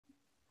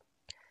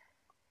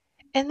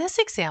In this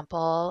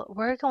example,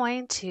 we're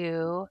going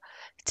to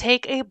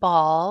take a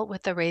ball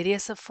with a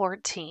radius of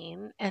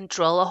 14 and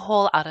drill a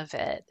hole out of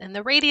it. And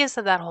the radius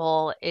of that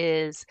hole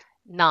is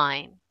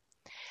 9,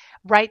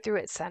 right through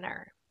its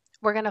center.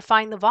 We're going to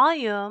find the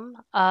volume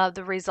of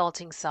the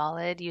resulting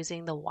solid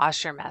using the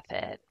washer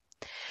method.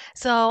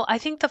 So I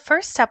think the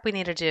first step we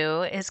need to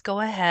do is go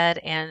ahead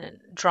and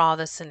draw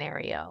the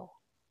scenario.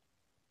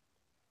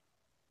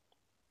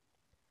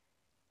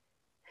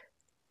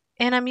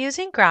 And I'm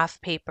using graph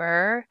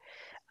paper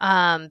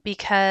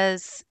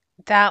because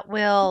that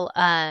will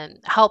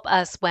help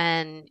us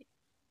when,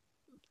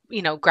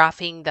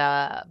 graphing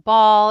the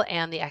ball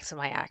and the x and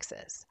y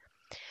axis.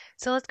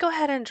 So let's go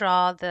ahead and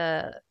draw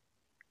the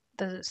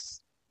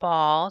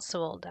ball. So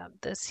we'll have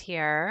this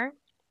here.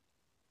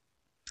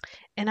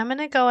 And I'm going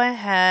to go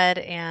ahead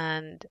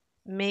and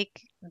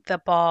make the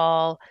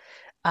ball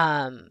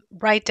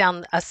right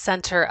down a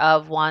center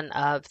of one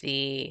of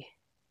the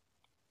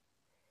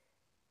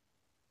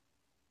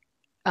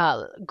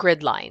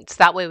grid lines.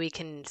 That way we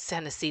can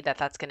kind of see that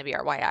that's going to be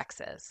our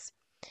y-axis.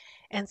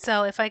 And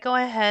so if I go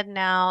ahead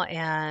now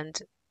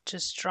and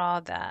just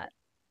draw that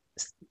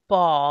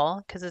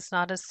ball, because it's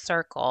not a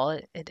circle,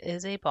 it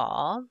is a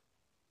ball.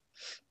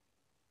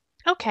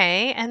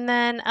 Okay, and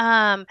then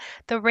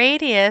the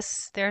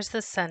radius, there's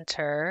the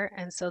center,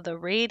 and so the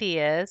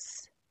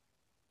radius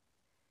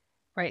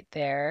right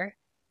there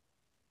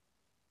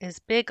is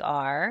big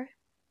R.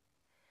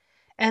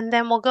 And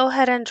then we'll go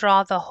ahead and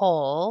draw the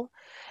hole.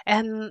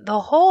 And the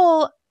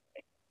hole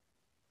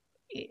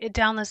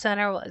down the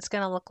center is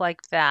going to look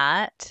like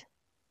that.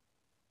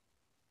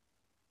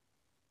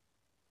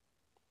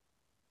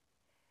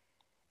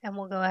 And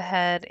we'll go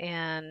ahead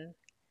and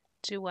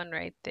do one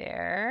right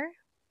there.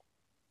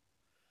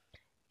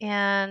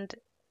 And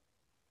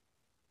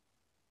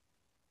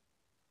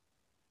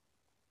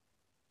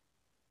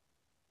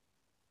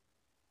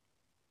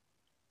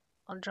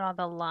I'll draw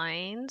the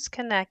lines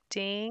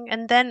connecting.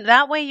 And then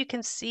that way you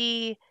can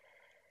see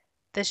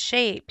the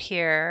shape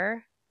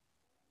here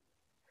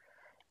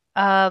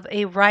of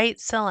a right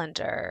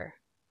cylinder.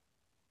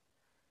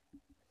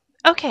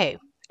 Okay,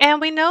 and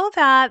we know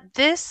that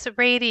this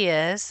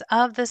radius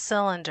of the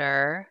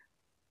cylinder,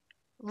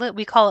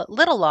 we call it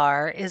little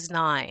r, is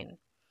 9.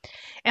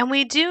 And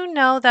we do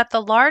know that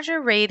the larger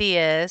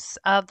radius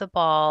of the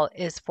ball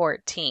is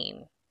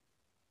 14.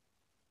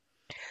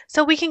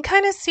 So we can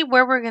kind of see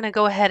where we're going to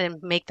go ahead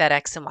and make that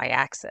x and y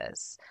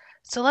axis.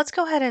 So let's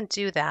go ahead and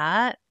do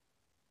that.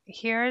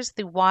 Here's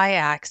the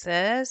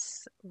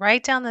y-axis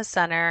right down the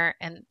center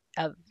and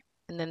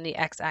then the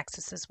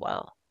x-axis as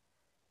well.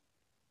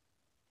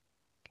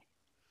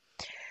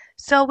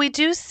 So we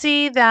do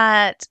see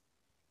that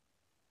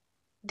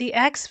the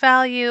x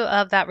value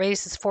of that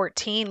radius is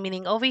 14,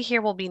 meaning over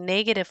here will be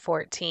negative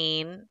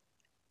 14,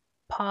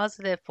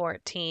 positive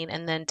 14,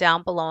 and then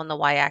down below on the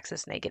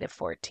y-axis, negative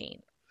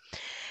 14.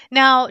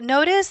 Now,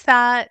 notice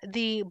that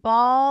the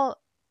ball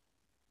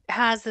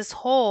has this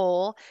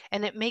hole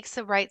and it makes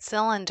the right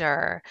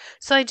cylinder.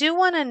 So I do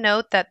want to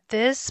note that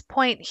this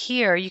point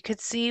here, you could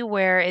see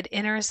where it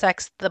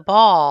intersects the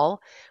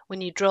ball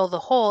when you drill the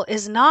hole,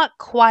 is not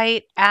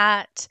quite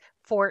at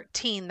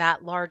 14,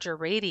 that larger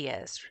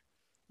radius.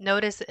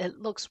 Notice it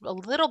looks a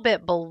little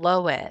bit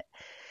below it.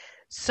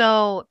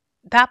 So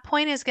that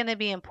point is going to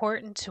be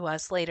important to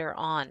us later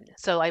on.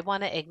 So I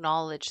want to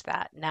acknowledge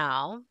that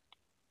now.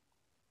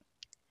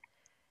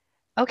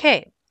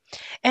 Okay,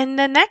 and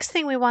the next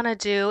thing we want to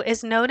do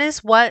is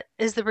notice what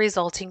is the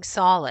resulting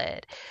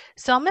solid.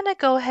 So I'm going to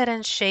go ahead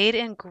and shade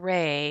in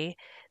gray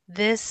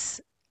this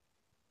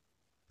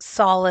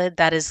solid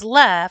that is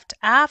left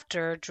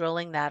after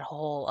drilling that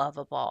hole of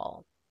a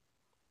ball.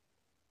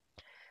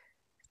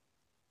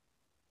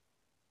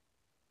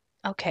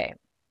 Okay,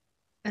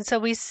 and so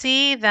we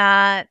see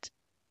that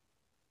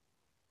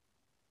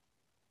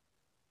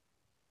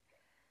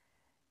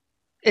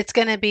it's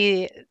going to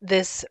be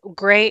this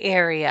gray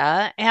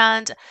area.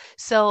 And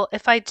so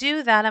if I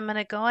do that, I'm going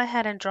to go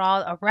ahead and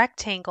draw a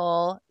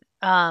rectangle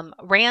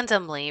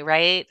randomly,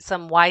 right?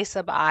 Some y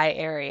sub I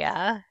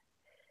area.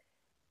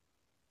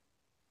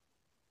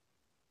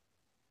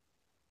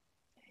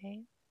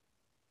 Okay.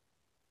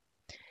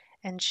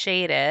 And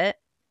shade it.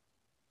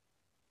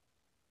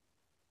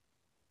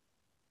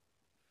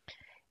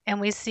 And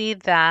we see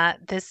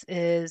that this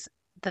is,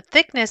 the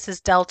thickness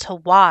is delta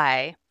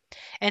y.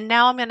 And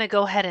now I'm going to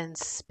go ahead and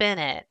spin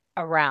it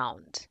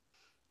around.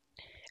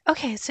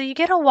 Okay, so you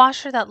get a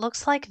washer that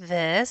looks like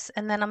this,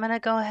 and then I'm going to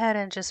go ahead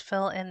and just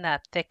fill in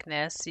that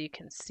thickness so you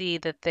can see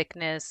the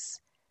thickness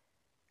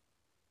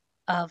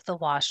of the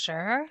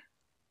washer.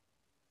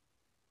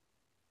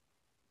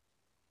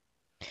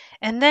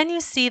 And then you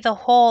see the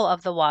hole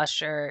of the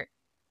washer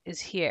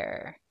is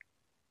here.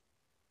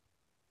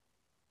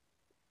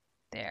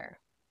 There.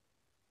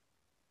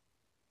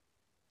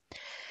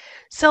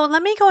 So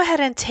let me go ahead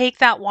and take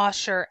that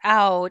washer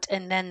out,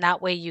 and then that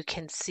way you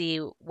can see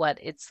what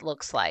it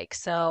looks like.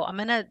 So I'm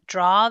going to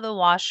draw the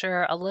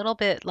washer a little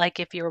bit like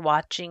if you're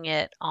watching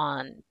it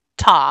on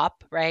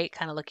top, right?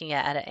 Kind of looking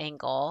at an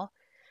angle.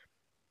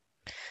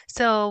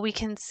 So we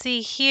can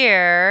see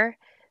here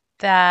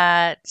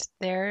that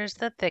there's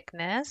the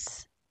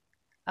thickness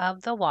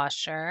of the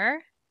washer.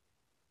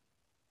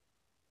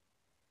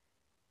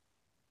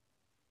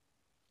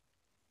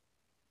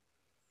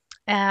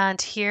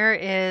 And here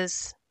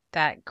is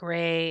that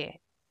gray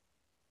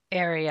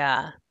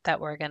area that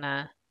we're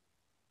gonna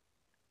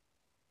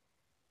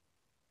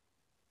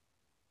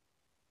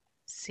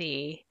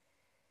see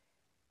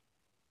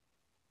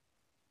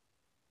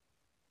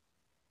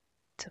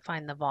to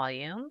find the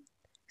volume.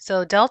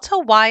 So delta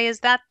Y is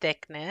that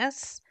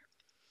thickness.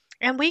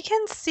 And we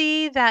can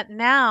see that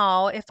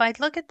now, if I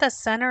look at the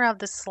center of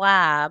the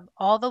slab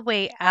all the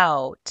way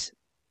out,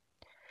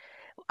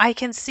 I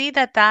can see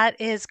that that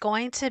is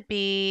going to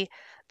be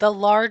the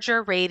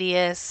larger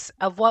radius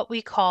of what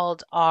we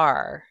called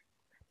R.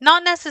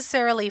 Not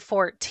necessarily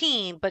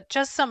 14, but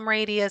just some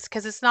radius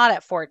because it's not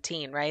at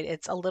 14, right?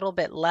 It's a little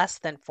bit less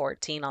than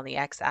 14 on the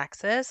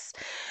x-axis.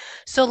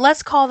 So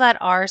let's call that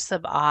R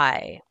sub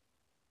I.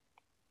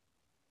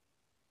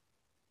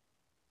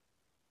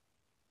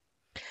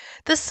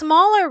 The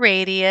smaller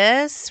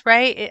radius,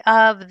 right,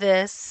 of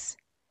this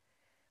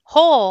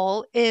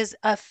hole is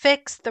a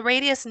fixed, the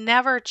radius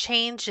never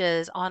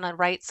changes on a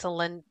right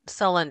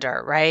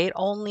cylinder, right?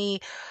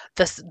 Only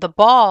the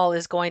ball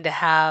is going to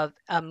have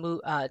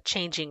a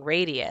changing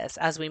radius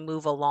as we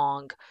move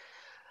along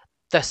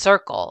the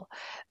circle.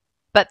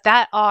 But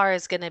that R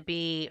is going to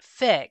be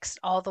fixed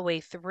all the way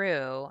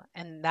through,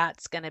 and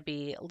that's going to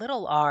be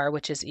little r,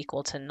 which is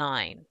equal to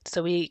 9.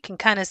 So we can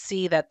kind of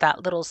see that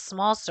that little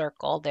small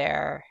circle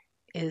there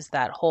is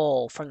that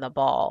hole from the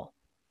ball.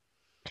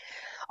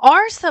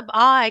 R sub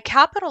I,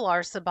 capital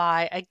R sub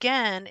I,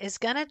 again, is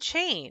going to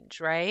change,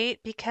 right?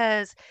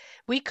 Because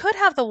we could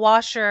have the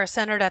washer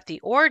centered at the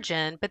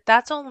origin, but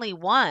that's only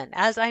one.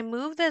 As I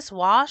move this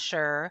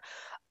washer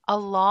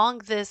along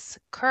this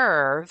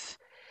curve,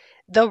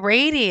 the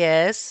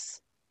radius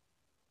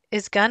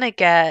is going to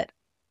get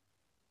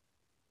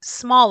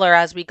smaller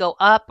as we go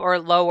up or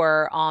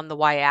lower on the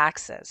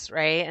y-axis,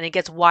 right? And it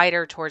gets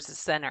wider towards the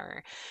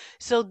center.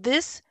 So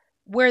this,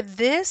 where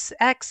this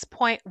x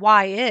point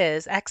y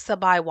is, x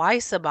sub I, y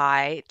sub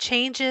I,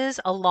 changes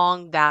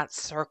along that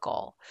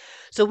circle.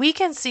 So we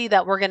can see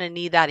that we're going to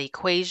need that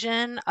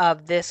equation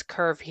of this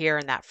curve here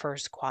in that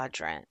first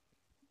quadrant.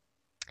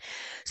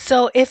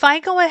 So if I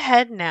go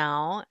ahead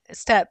now,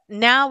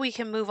 now we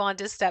can move on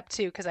to step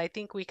 2 because I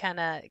think we kind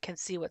of can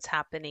see what's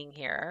happening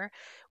here.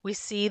 We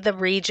see the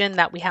region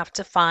that we have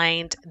to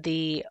find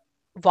the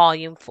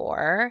volume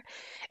for,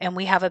 and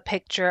we have a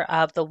picture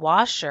of the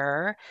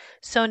washer.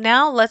 So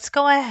now let's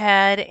go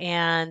ahead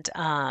and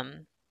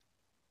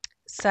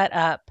set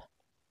up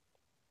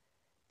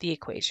the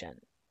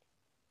equation.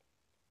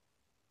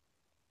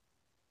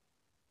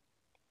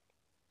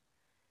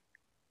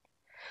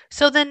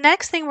 So the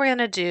next thing we're going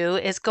to do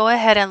is go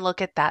ahead and look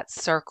at that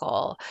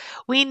circle.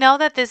 We know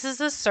that this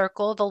is a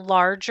circle, the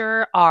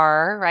larger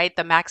R, right?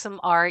 The maximum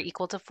R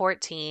equal to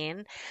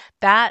 14.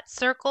 That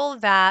circle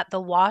that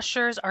the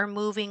washers are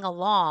moving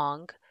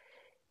along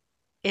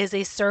is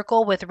a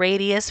circle with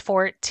radius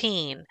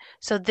 14.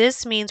 So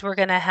this means we're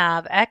going to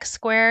have x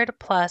squared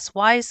plus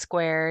y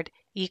squared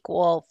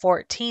equal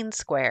 14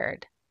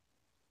 squared.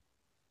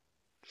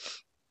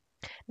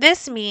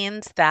 This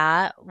means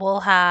that we'll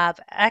have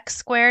x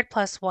squared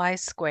plus y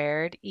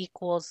squared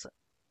equals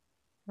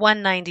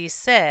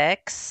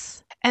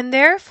 196. And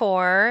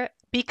therefore,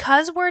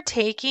 because we're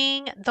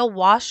taking the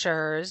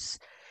washers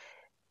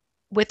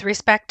with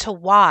respect to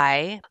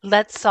y,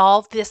 let's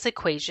solve this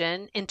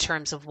equation in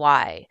terms of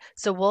y.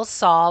 So we'll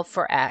solve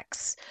for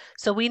x.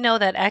 So we know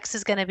that x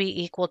is going to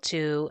be equal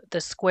to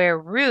the square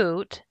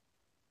root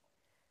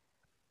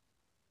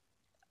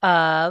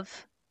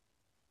of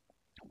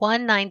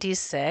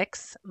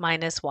 196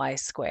 minus y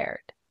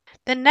squared.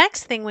 The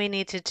next thing we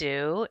need to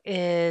do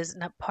is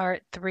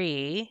part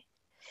 3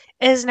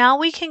 is now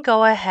we can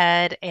go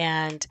ahead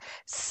and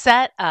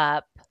set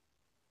up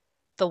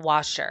the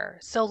washer.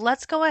 So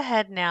let's go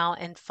ahead now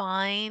and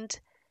find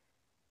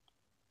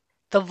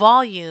the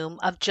volume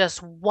of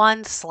just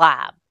one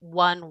slab,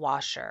 one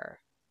washer.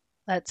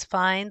 Let's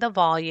find the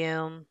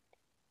volume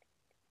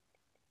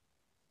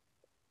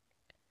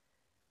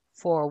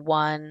for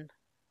one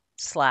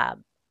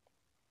slab.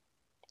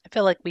 I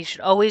feel like we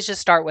should always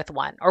just start with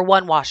one or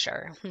one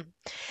washer.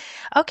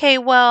 Okay,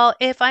 well,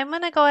 if I'm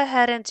going to go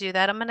ahead and do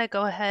that, I'm going to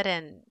go ahead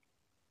and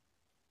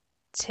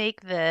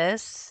take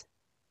this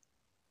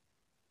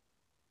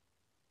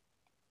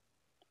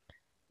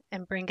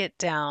and bring it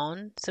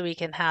down so we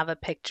can have a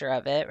picture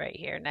of it right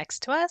here next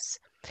to us.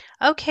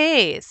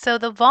 Okay, so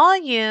the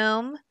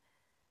volume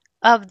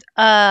of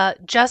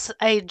just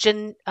a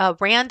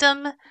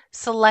random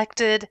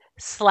selected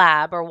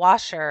slab or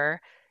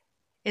washer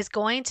is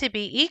going to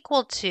be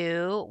equal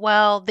to,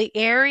 well, the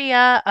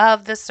area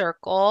of the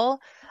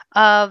circle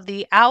of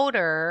the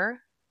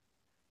outer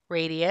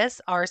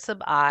radius, r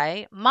sub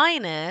I,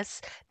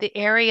 minus the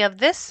area of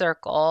this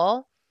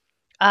circle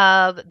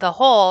of the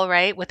hole,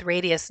 right, with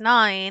radius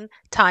 9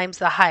 times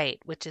the height,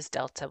 which is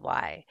delta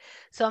y.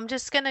 So I'm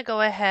just going to go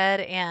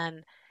ahead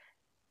and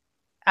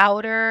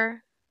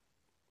outer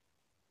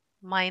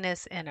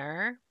minus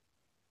inner,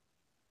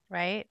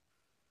 right?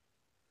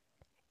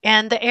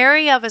 And the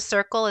area of a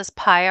circle is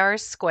pi r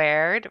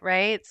squared,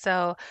 right?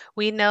 So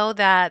we know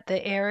that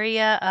the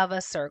area of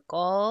a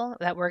circle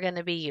that we're going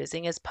to be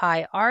using is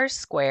pi r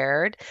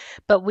squared,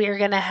 but we're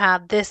going to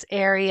have this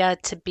area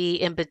to be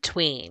in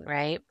between,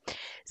 right?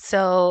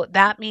 So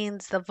that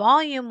means the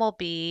volume will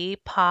be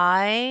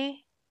pi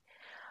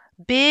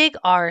big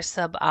R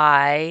sub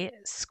I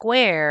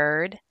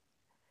squared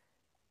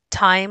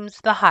times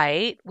the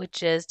height,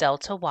 which is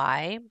delta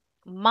y,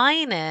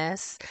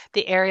 minus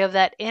the area of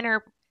that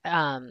inner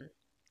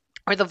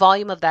or the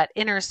volume of that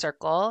inner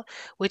circle,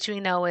 which we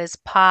know is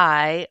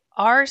pi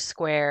r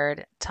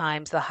squared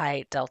times the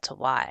height delta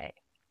y.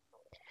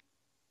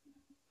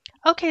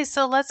 Okay,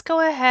 so let's go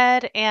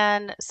ahead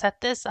and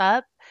set this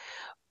up.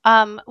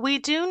 We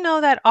do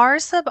know that r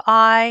sub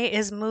I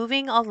is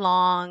moving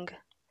along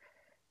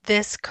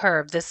this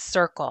curve, this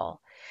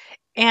circle.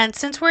 And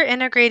since we're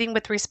integrating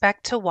with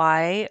respect to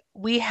y,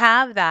 we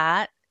have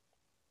that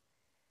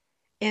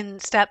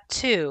in step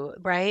 2,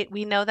 right?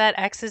 We know that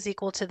x is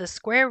equal to the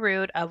square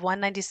root of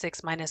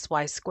 196 minus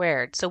y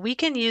squared. So we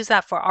can use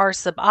that for r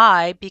sub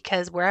I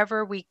because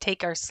wherever we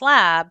take our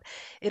slab,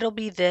 it'll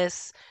be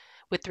this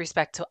with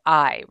respect to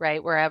I,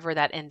 right? Wherever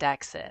that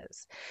index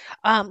is.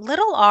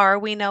 Little r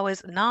we know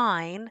is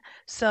 9,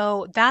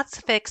 so that's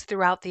fixed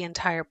throughout the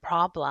entire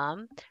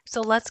problem. So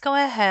let's go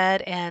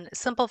ahead and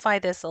simplify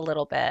this a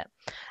little bit.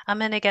 I'm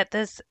going to get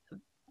this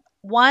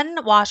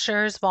one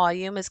washer's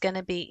volume is going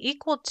to be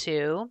equal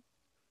to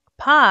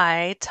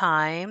pi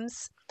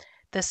times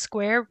the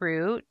square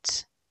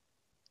root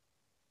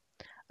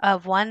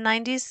of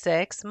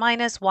 196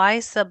 minus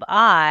y sub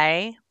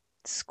I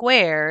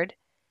squared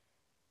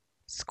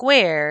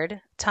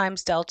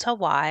times delta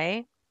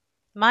y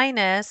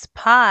minus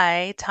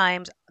pi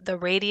times the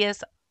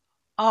radius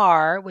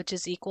r, which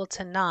is equal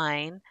to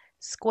 9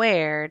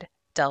 squared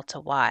delta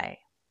y.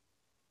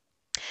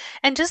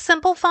 And just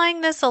simplifying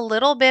this a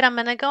little bit, I'm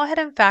going to go ahead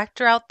and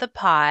factor out the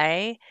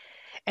pi,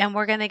 and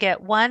we're going to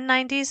get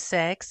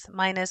 196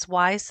 minus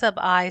y sub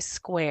I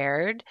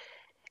squared,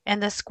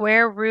 and the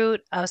square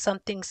root of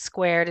something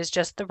squared is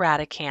just the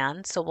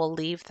radicand, so we'll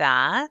leave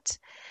that,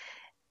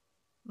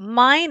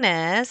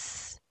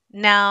 minus,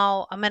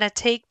 now I'm going to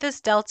take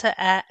this delta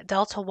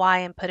y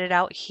and put it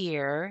out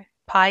here.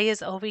 Pi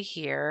is over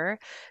here,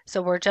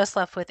 so we're just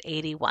left with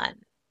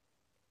 81.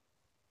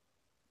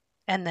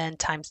 And then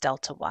times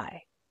delta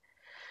y.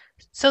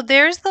 So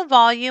there's the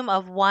volume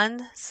of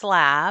one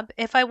slab.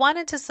 If I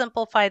wanted to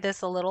simplify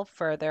this a little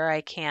further,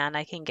 I can.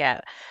 I can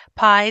get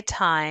pi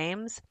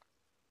times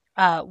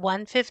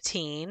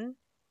 115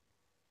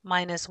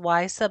 minus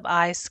y sub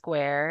I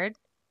squared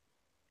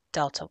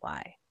delta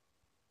y.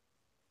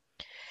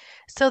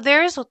 So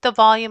there's the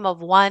volume of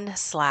one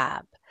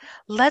slab.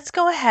 Let's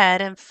go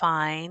ahead and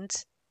find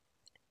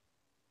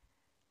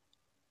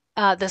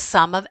the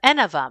sum of n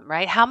of them,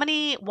 right? How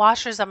many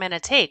washers I'm going to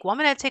take? Well, I'm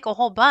going to take a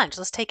whole bunch.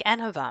 Let's take n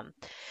of them.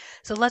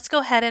 So let's go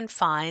ahead and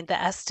find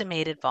the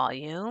estimated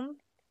volume.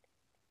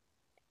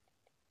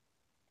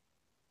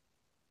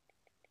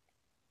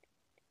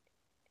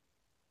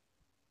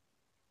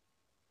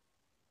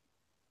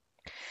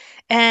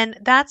 And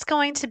that's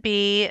going to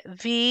be,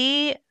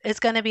 V is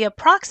going to be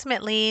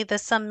approximately the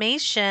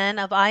summation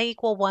of I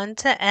equal 1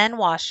 to n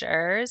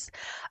washers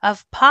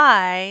of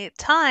pi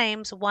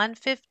times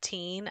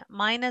 115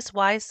 minus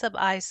y sub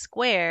I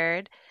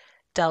squared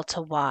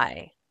delta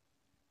y.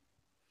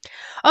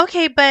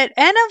 Okay, but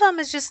n of them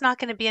is just not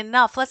going to be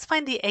enough. Let's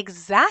find the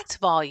exact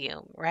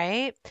volume,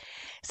 right?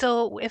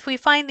 So if we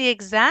find the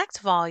exact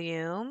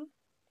volume,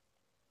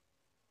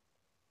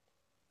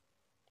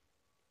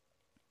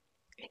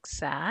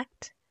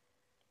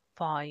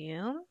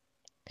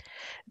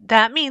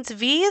 that means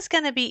V is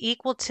going to be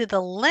equal to the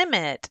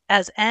limit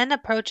as n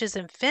approaches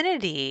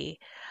infinity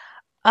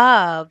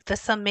of the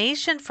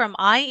summation from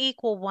I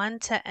equal 1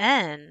 to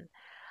n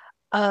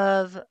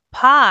of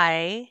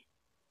pi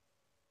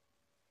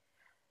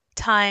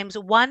times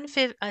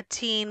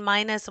 115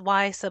 minus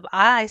y sub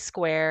I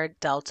squared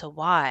delta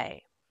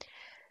y.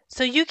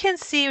 So you can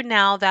see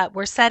now that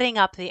we're setting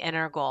up the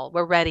integral.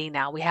 We're ready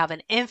now. We have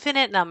an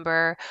infinite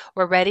number.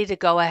 We're ready to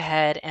go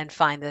ahead and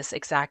find this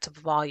exact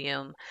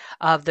volume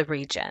of the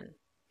region.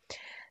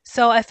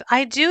 So if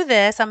I do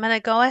this, I'm going to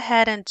go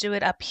ahead and do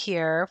it up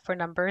here for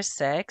number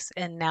 6.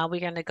 And now we're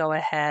going to go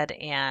ahead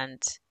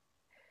and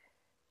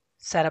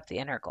set up the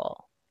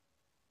integral.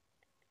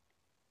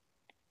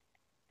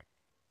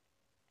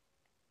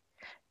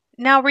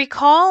 Now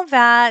recall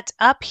that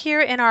up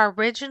here in our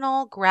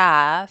original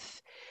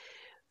graph,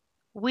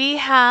 we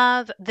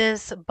have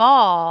this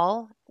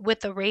ball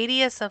with a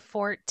radius of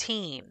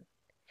 14.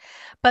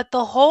 But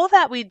the hole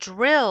that we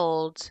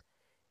drilled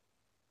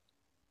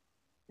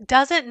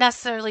doesn't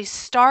necessarily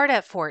start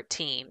at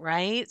 14,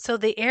 right? So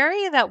the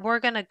area that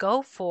we're going to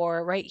go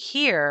for right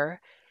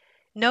here,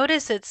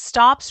 notice it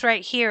stops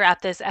right here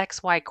at this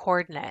xy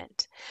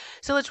coordinate.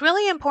 So it's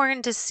really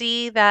important to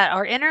see that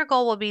our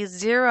integral will be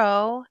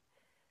 0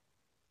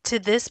 to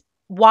this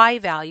y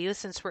value,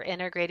 since we're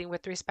integrating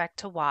with respect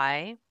to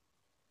y,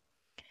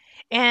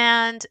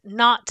 and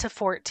not to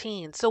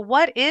 14. So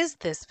what is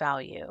this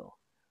value,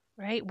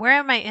 right? Where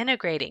am I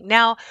integrating?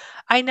 Now,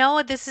 I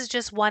know this is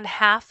just one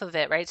half of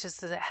it, right? It's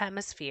just a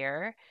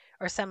hemisphere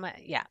or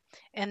yeah.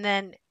 And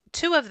then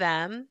two of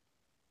them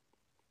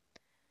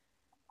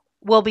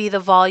will be the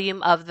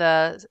volume of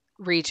the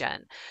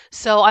region.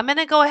 So I'm going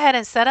to go ahead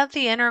and set up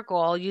the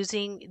integral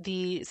using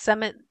the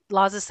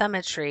laws of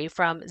symmetry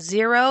from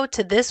 0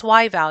 to this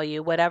y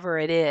value, whatever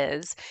it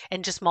is,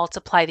 and just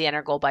multiply the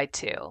integral by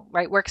 2,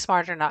 right? Work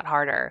smarter, not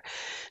harder.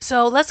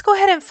 So let's go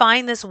ahead and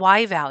find this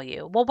y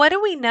value. Well, what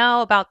do we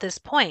know about this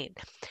point?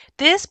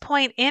 This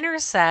point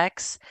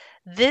intersects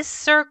this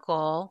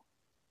circle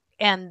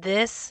and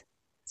this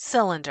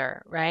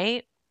cylinder,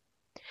 right?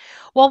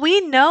 Well,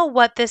 we know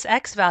what this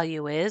x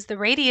value is. The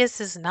radius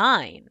is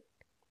 9.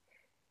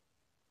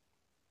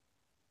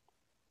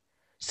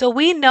 So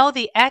we know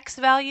the x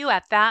value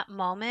at that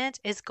moment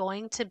is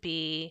going to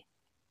be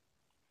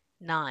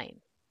 9.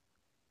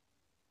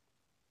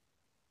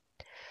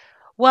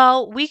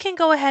 Well, we can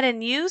go ahead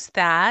and use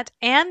that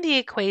and the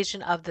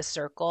equation of the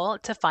circle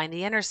to find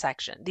the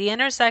intersection. The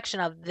intersection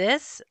of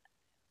this,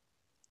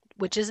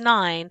 which is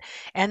 9,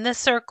 and the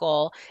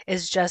circle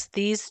is just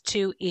these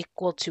two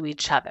equal to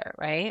each other,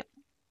 right?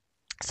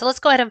 So let's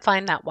go ahead and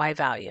find that y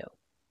value.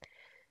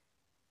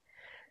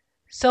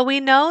 So we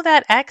know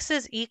that x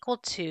is equal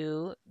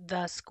to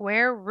the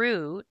square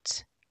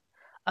root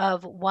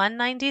of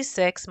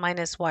 196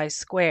 minus y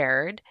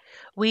squared.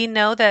 We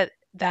know that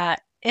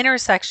that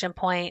intersection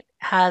point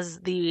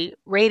has the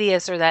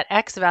radius or that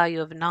x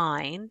value of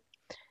 9.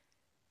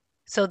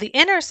 So the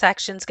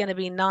intersection is going to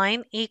be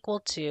 9 equal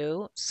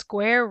to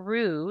square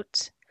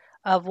root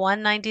of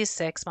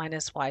 196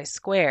 minus y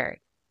squared.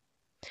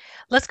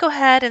 Let's go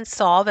ahead and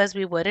solve as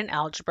we would in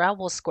algebra.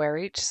 We'll square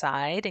each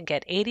side and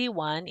get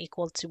 81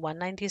 equal to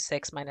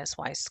 196 minus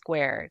y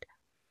squared.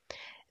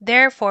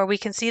 Therefore, we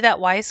can see that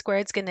y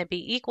squared is going to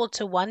be equal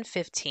to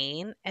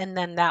 115, and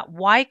then that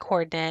y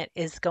coordinate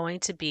is going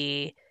to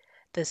be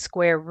the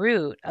square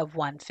root of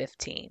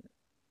 115.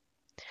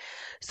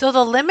 So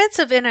the limits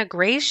of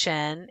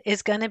integration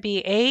is going to be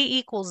a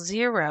equals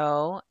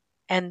 0,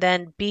 and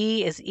then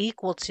b is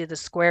equal to the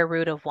square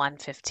root of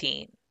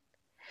 115.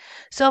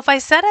 So if I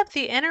set up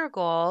the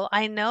integral,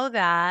 I know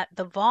that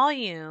the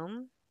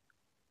volume,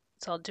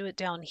 so I'll do it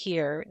down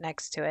here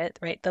next to it,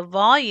 right? The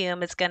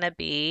volume is going to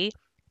be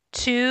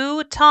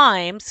 2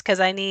 times, because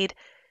I need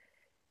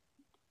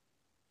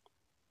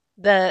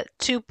the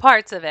two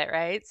parts of it,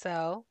 right?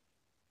 So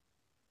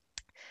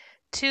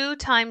 2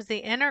 times the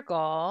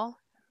integral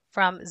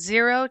from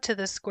 0 to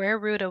the square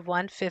root of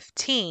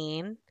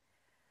 115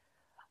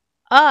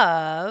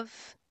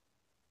 of,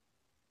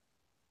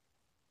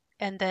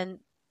 and then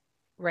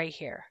right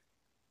here,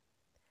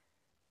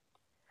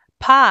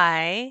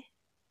 pi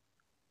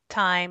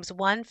times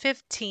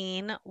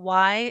 115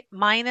 y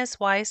minus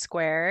y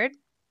squared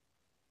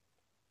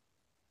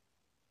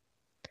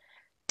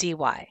dy.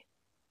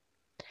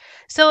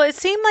 So it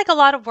seemed like a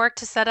lot of work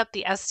to set up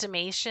the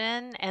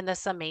estimation and the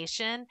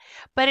summation,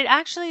 but it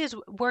actually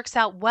works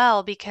out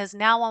well because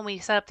now when we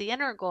set up the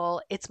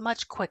integral, it's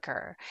much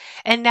quicker.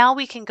 And now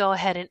we can go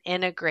ahead and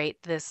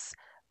integrate this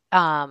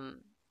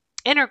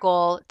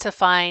integral to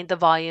find the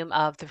volume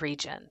of the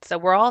region. So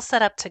we're all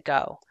set up to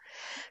go.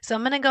 So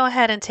I'm going to go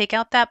ahead and take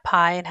out that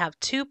pi and have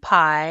 2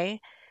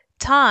 pi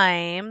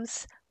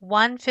times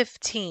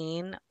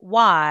 115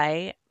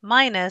 y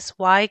minus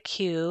y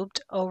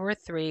cubed over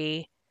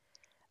 3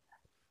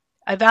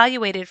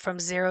 evaluated from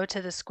 0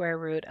 to the square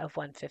root of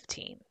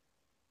 115.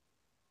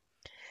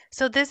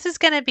 So this is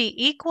going to be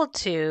equal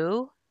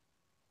to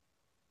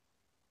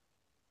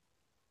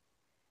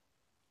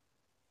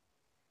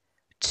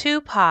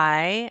 2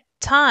 pi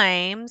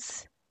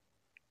times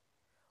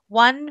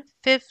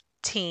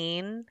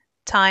 115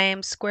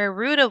 times square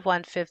root of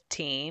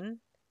 115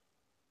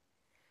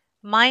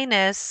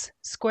 minus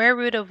square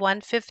root of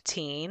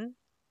 115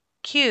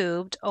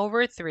 cubed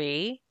over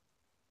 3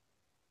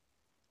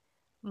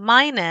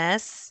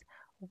 minus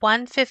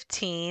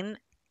 115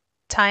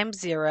 times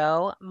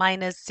 0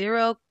 minus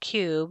 0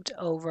 cubed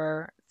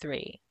over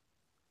 3.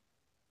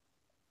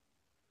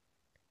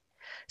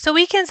 So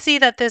we can see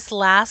that this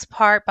last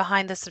part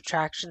behind the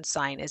subtraction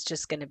sign is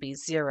just going to be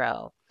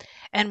 0.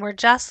 And we're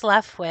just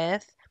left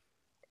with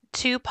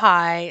 2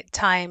 pi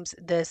times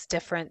this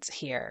difference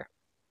here.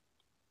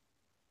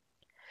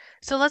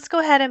 So let's go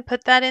ahead and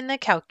put that in the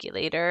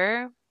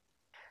calculator.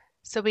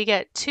 So we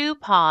get 2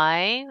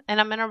 pi, and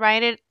I'm going to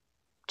write it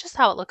just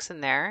how it looks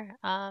in there.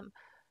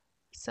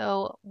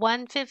 So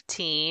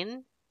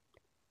 115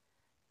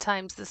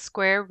 times the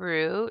square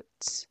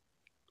root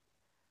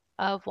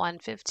of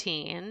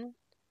 115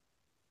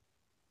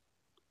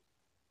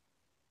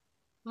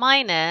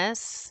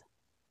 minus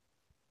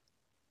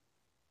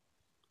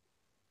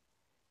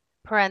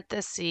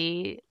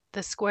parenthesis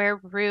the square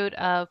root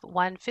of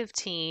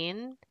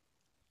 115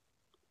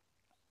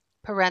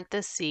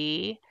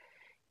 parenthesis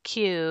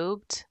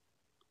cubed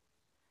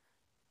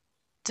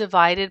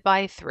divided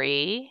by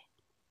 3,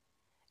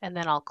 and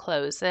then I'll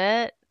close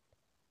it.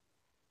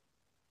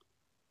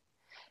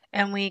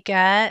 And we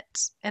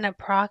get an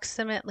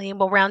approximately,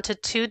 we'll round to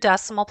 2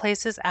 decimal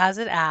places as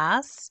it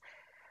asks,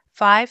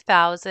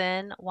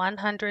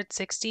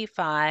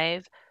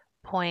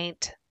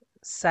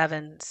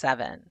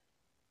 5,165.77.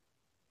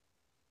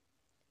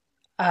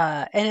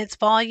 And it's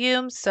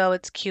volume, so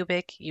it's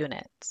cubic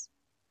units.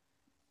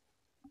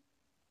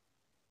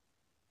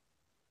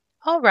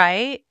 All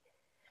right.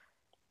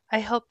 I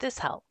hope this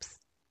helps.